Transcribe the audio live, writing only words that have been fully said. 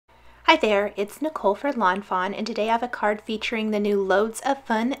Hi there, it's Nicole for Lawn Fawn, and today I have a card featuring the new Loads of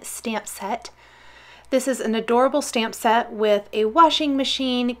Fun stamp set. This is an adorable stamp set with a washing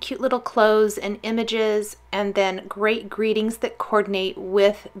machine, cute little clothes and images, and then great greetings that coordinate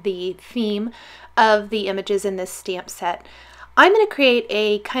with the theme of the images in this stamp set. I'm going to create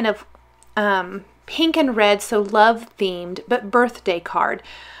a kind of pink and red, so love themed, but birthday card.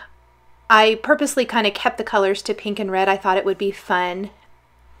 I purposely kind of kept the colors to pink and red. I thought it would be fun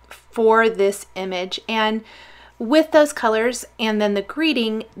for this image, and with those colors and then the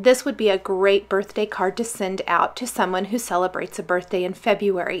greeting, this would be a great birthday card to send out to someone who celebrates a birthday in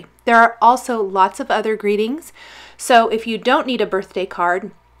February. There are also lots of other greetings, so if you don't need a birthday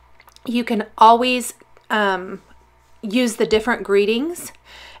card, you can always use the different greetings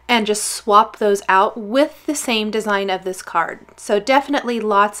and just swap those out with the same design of this card. So definitely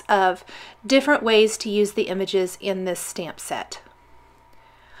lots of different ways to use the images in this stamp set.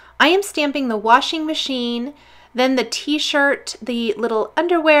 I am stamping the washing machine, then the t-shirt, the little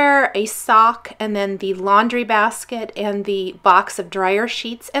underwear, a sock, and then the laundry basket and the box of dryer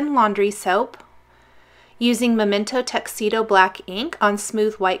sheets and laundry soap. Using Memento Tuxedo black ink on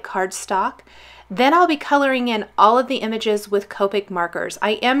smooth white cardstock. Then I'll be coloring in all of the images with Copic markers.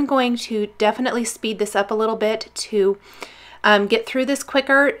 I am going to definitely speed this up a little bit to get through this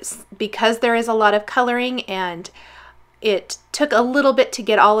quicker because there is a lot of coloring and it took a little bit to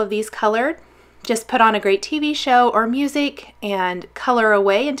get all of these colored. Just put on a great TV show or music and color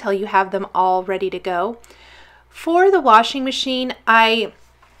away until you have them all ready to go. For the washing machine, I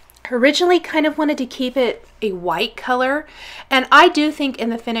originally kind of wanted to keep it a white color, and I do think in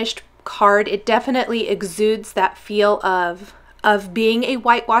the finished card it definitely exudes that feel of being a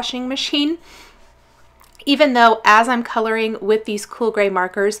white washing machine, even though as I'm coloring with these cool gray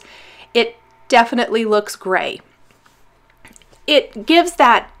markers, it definitely looks gray. It gives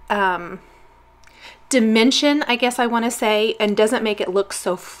that dimension, I guess I want to say, and doesn't make it look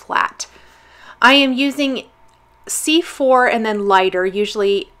so flat. I am using C4 and then lighter,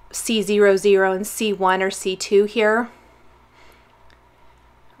 usually C00 and C1 or C2 here.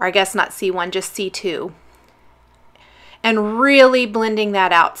 Or I guess not C1, just C2. And really blending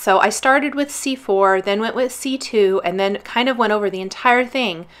that out. So I started with C4, then went with C2, and then kind of went over the entire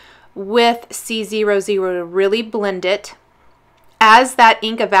thing with C00 to really blend it. As that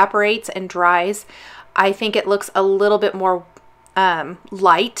ink evaporates and dries, I think it looks a little bit more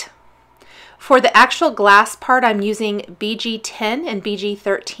light. For the actual glass part, I'm using BG10 and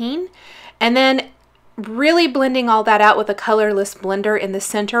BG13, and then really blending all that out with a colorless blender in the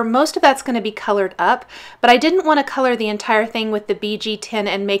center. Most of that's going to be colored up, but I didn't want to color the entire thing with the BG10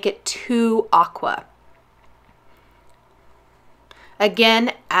 and make it too aqua.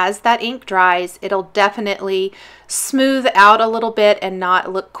 Again, as that ink dries, it'll definitely smooth out a little bit and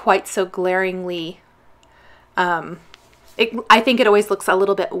not look quite so glaringly. I think it always looks a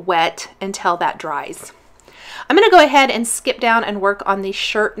little bit wet until that dries. I'm going to go ahead and skip down and work on the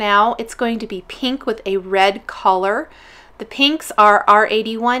shirt now. It's going to be pink with a red collar. The pinks are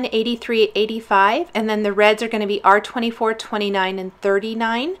R81, 83, 85, and then the reds are going to be R24, 29, and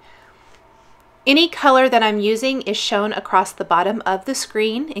 39. Any color that I'm using is shown across the bottom of the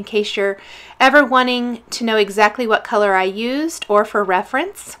screen in case you're ever wanting to know exactly what color I used or for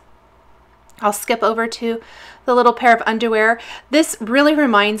reference. I'll skip over to the little pair of underwear. This really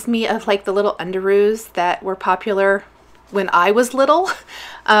reminds me of like the little underoos that were popular when I was little.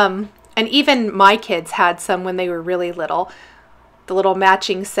 And even my kids had some when they were really little. The little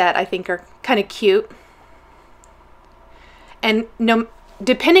matching set I think are kind of cute. And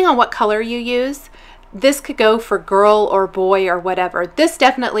depending on what color you use, this could go for girl or boy or whatever. This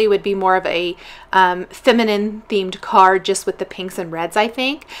definitely would be more of a feminine themed card just with the pinks and reds, I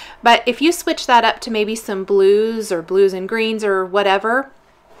think. But if you switch that up to maybe some blues or blues and greens or whatever,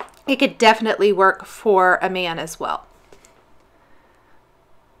 it could definitely work for a man as well.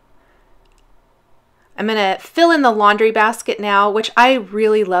 I'm going to fill in the laundry basket now, which I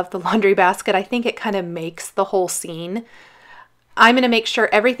really love the laundry basket. I think it kind of makes the whole scene. I'm going to make sure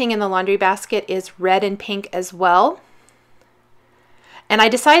everything in the laundry basket is red and pink as well. And I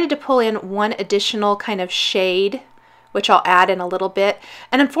decided to pull in one additional kind of shade, which I'll add in a little bit.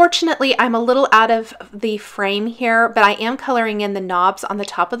 And unfortunately, I'm a little out of the frame here, but I am coloring in the knobs on the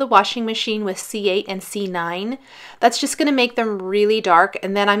top of the washing machine with C8 and C9. That's just going to make them really dark,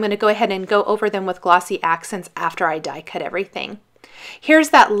 and then I'm going to go ahead and go over them with glossy accents after I die cut everything. Here's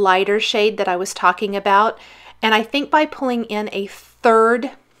that lighter shade that I was talking about. And I think by pulling in a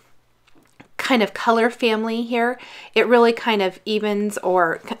third kind of color family here, it really kind of evens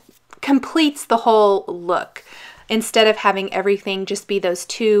or completes the whole look. instead of having everything just be those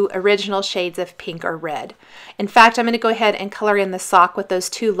two original shades of pink or red. In fact, I'm going to go ahead and color in the sock with those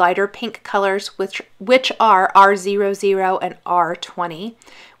two lighter pink colors, which are R00 and R20,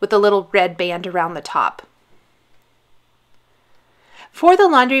 with a little red band around the top. For the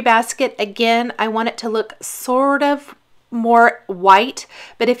laundry basket, again, I want it to look sort of more white,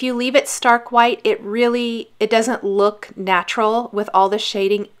 but if you leave it stark white, it doesn't look natural with all the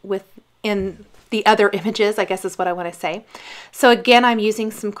shading within the other images, I guess is what I want to say. So again, I'm using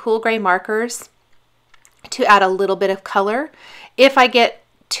some cool gray markers to add a little bit of color. If I get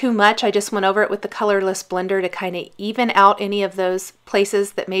too much, I just went over it with the colorless blender to kind of even out any of those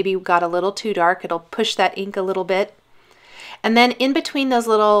places that maybe got a little too dark. It'll push that ink a little bit. And then in between those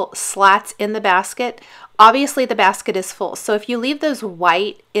little slats in the basket, obviously the basket is full. So if you leave those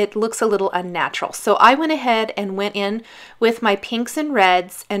white, it looks a little unnatural. So I went ahead and went in with my pinks and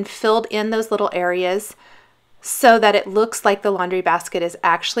reds and filled in those little areas so that it looks like the laundry basket is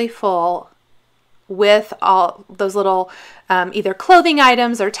actually full with all those little either clothing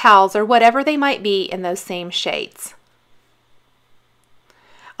items or towels or whatever they might be in those same shades.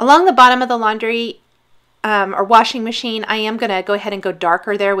 Along the bottom of the laundry or washing machine, I am going to go ahead and go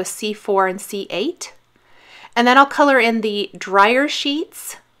darker there with C4 and C8. And then I'll color in the dryer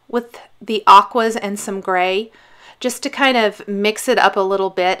sheets with the aquas and some gray just to kind of mix it up a little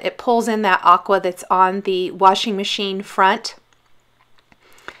bit. It pulls in that aqua that's on the washing machine front.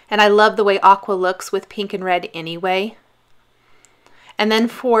 And I love the way aqua looks with pink and red anyway. And then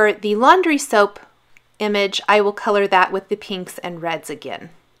for the laundry soap image, I will color that with the pinks and reds again.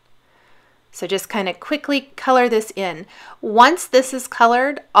 So just kind of quickly color this in. Once this is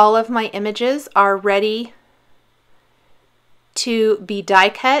colored, all of my images are ready to be die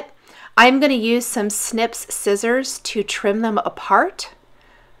cut. I'm going to use some snips scissors to trim them apart,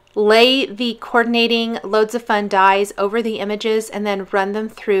 lay the coordinating Loads of Fun dies over the images, and then run them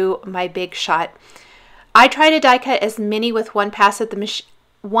through my Big Shot. I try to die cut as many with one pass of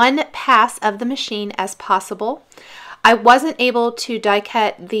the machine as possible. I wasn't able to die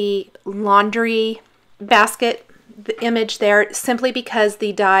cut the laundry basket, the image there, simply because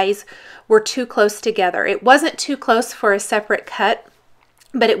the dies were too close together. It wasn't too close for a separate cut,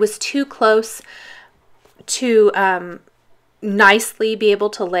 but it was too close to nicely be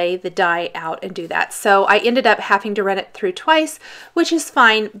able to lay the die out and do that. So I ended up having to run it through twice, which is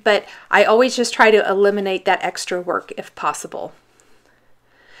fine, but I always just try to eliminate that extra work if possible.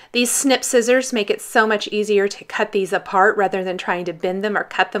 These snip scissors make it so much easier to cut these apart rather than trying to bend them or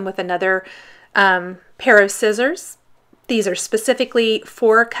cut them with another pair of scissors. These are specifically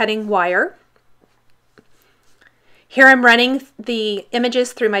for cutting wire. Here I'm running the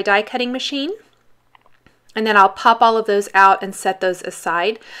images through my die cutting machine, and then I'll pop all of those out and set those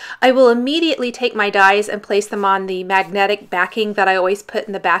aside. I will immediately take my dies and place them on the magnetic backing that I always put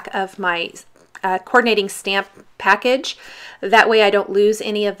in the back of my coordinating stamp package. That way I don't lose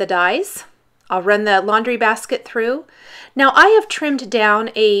any of the dies. I'll run the laundry basket through. Now I have trimmed down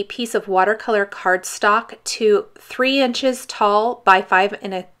a piece of watercolor cardstock to 3 inches tall by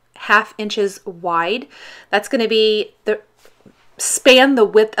 5.5 inches wide. That's going to be span the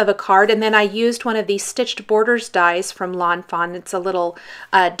width of a card, and then I used one of these stitched borders dies from Lawn Fawn. It's a little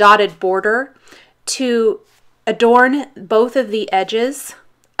dotted border to adorn both of the edges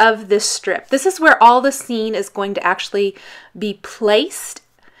of this strip. This is where all the scene is going to actually be placed,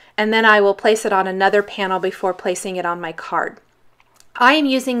 and then I will place it on another panel before placing it on my card. I am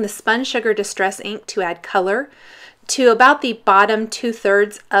using the Spun Sugar Distress ink to add color to about the bottom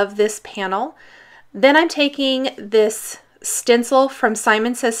 2/3 of this panel. Then I'm taking this stencil from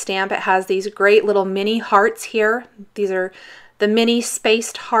Simon Says Stamp. It has these great little mini hearts here. These are the mini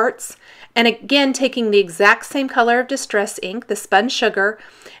spaced hearts. And again, taking the exact same color of distress ink, the Spun Sugar,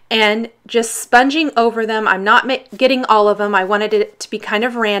 and just sponging over them. I'm not getting all of them. I wanted it to be kind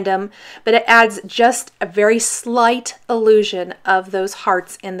of random, but it adds just a very slight illusion of those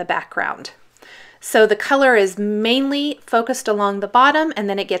hearts in the background. So the color is mainly focused along the bottom, and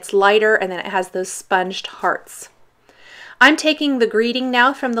then it gets lighter, and then it has those sponged hearts. I'm taking the greeting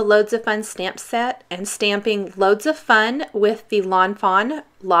now from the Loads of Fun stamp set and stamping Loads of Fun with the Lawn Fawn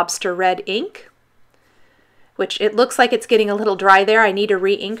Lobster Red ink, which it looks like it's getting a little dry there. I need a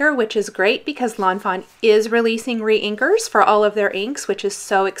re-inker, which is great because Lawn Fawn is releasing re-inkers for all of their inks, which is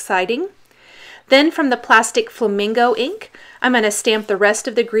so exciting. Then from the plastic flamingo ink, I'm going to stamp the rest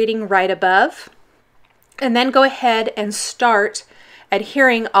of the greeting right above, and then go ahead and start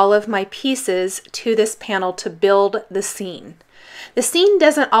adhering all of my pieces to this panel to build the scene. The scene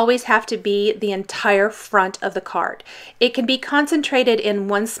doesn't always have to be the entire front of the card. It can be concentrated in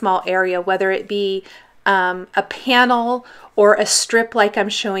one small area, whether it be a panel or a strip like I'm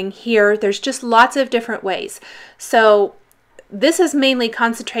showing here. There's just lots of different ways. So this is mainly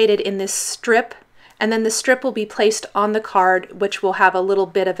concentrated in this strip, and then the strip will be placed on the card, which will have a little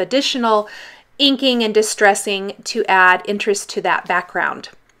bit of additional inking and distressing to add interest to that background.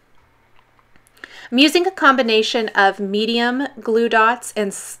 I'm using a combination of medium glue dots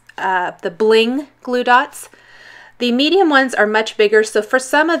and the bling glue dots. The medium ones are much bigger, so for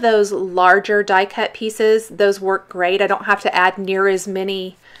some of those larger die cut pieces, those work great. I don't have to add near as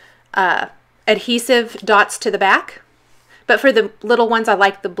many adhesive dots to the back. But for the little ones, I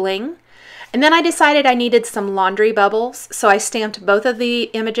like the bling. And then I decided I needed some laundry bubbles, so I stamped both of the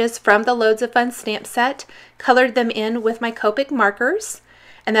images from the Loads of Fun stamp set, colored them in with my Copic markers,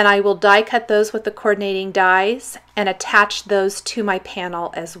 and then I will die cut those with the coordinating dies and attach those to my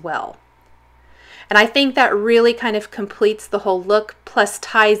panel as well. And I think that really kind of completes the whole look, plus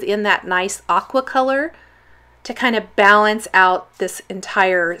ties in that nice aqua color to kind of balance out this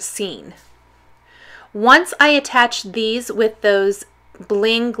entire scene. Once I attach these with those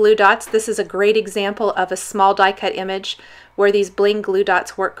bling glue dots, this is a great example of a small die cut image where these bling glue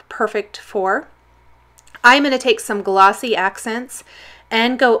dots work perfect for. I'm going to take some glossy accents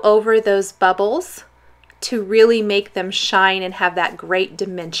and go over those bubbles to really make them shine and have that great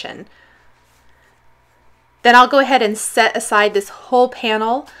dimension. Then I'll go ahead and set aside this whole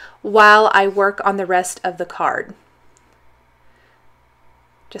panel while I work on the rest of the card.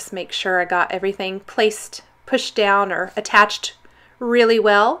 Just make sure I got everything placed, pushed down, or attached really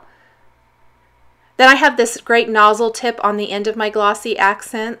well. Then I have this great nozzle tip on the end of my glossy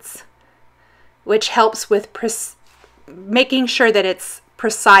accents, which helps with making sure that it's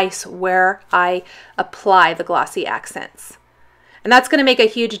precise where I apply the glossy accents. And that's going to make a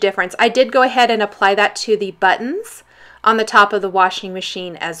huge difference. I did go ahead and apply that to the buttons on the top of the washing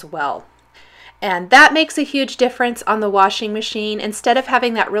machine as well. And that makes a huge difference on the washing machine. Instead of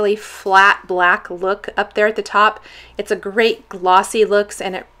having that really flat black look up there at the top, it's a great glossy look,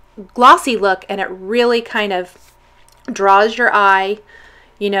 and it really kind of draws your eye,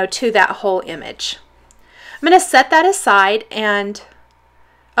 you know, to that whole image. I'm going to set that aside, and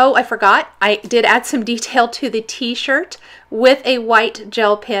oh, I forgot, I did add some detail to the t-shirt with a white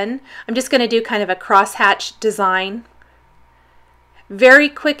gel pen. I'm just going to do kind of a crosshatch design. Very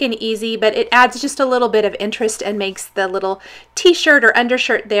quick and easy, but it adds just a little bit of interest and makes the little t-shirt or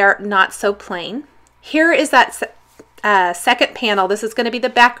undershirt there not so plain. Here is that second panel. This is going to be the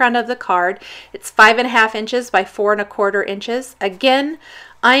background of the card. It's 5.5 inches by 4.25 inches. Again,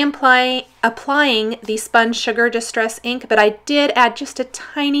 I am applying the Spun Sugar Distress ink, but I did add just a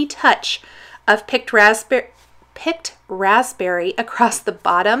tiny touch of picked raspberry across the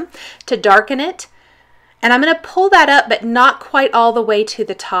bottom to darken it. And I'm going to pull that up, but not quite all the way to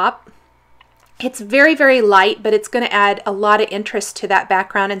the top. It's very, very light, but it's going to add a lot of interest to that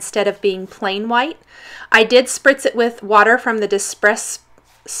background instead of being plain white. I did spritz it with water from the Distress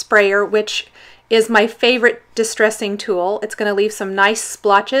Sprayer, which is my favorite distressing tool. It's going to leave some nice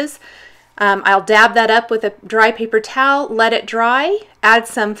splotches. I'll dab that up with a dry paper towel, let it dry, add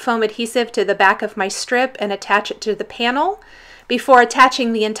some foam adhesive to the back of my strip, and attach it to the panel before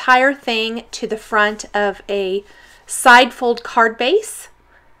attaching the entire thing to the front of a side fold card base.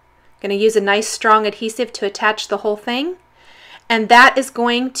 I'm going to use a nice strong adhesive to attach the whole thing. And that is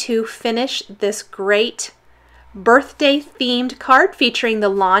going to finish this great birthday themed card featuring the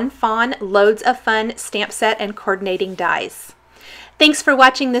Lawn Fawn Loads of Fun stamp set and coordinating dies. Thanks for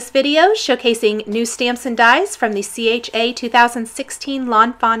watching this video showcasing new stamps and dies from the CHA 2016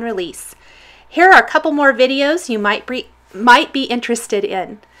 Lawn Fawn release. Here are a couple more videos you might be interested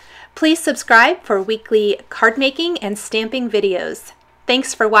in. Please subscribe for weekly card making and stamping videos.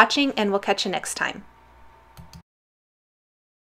 Thanks for watching, and we'll catch you next time.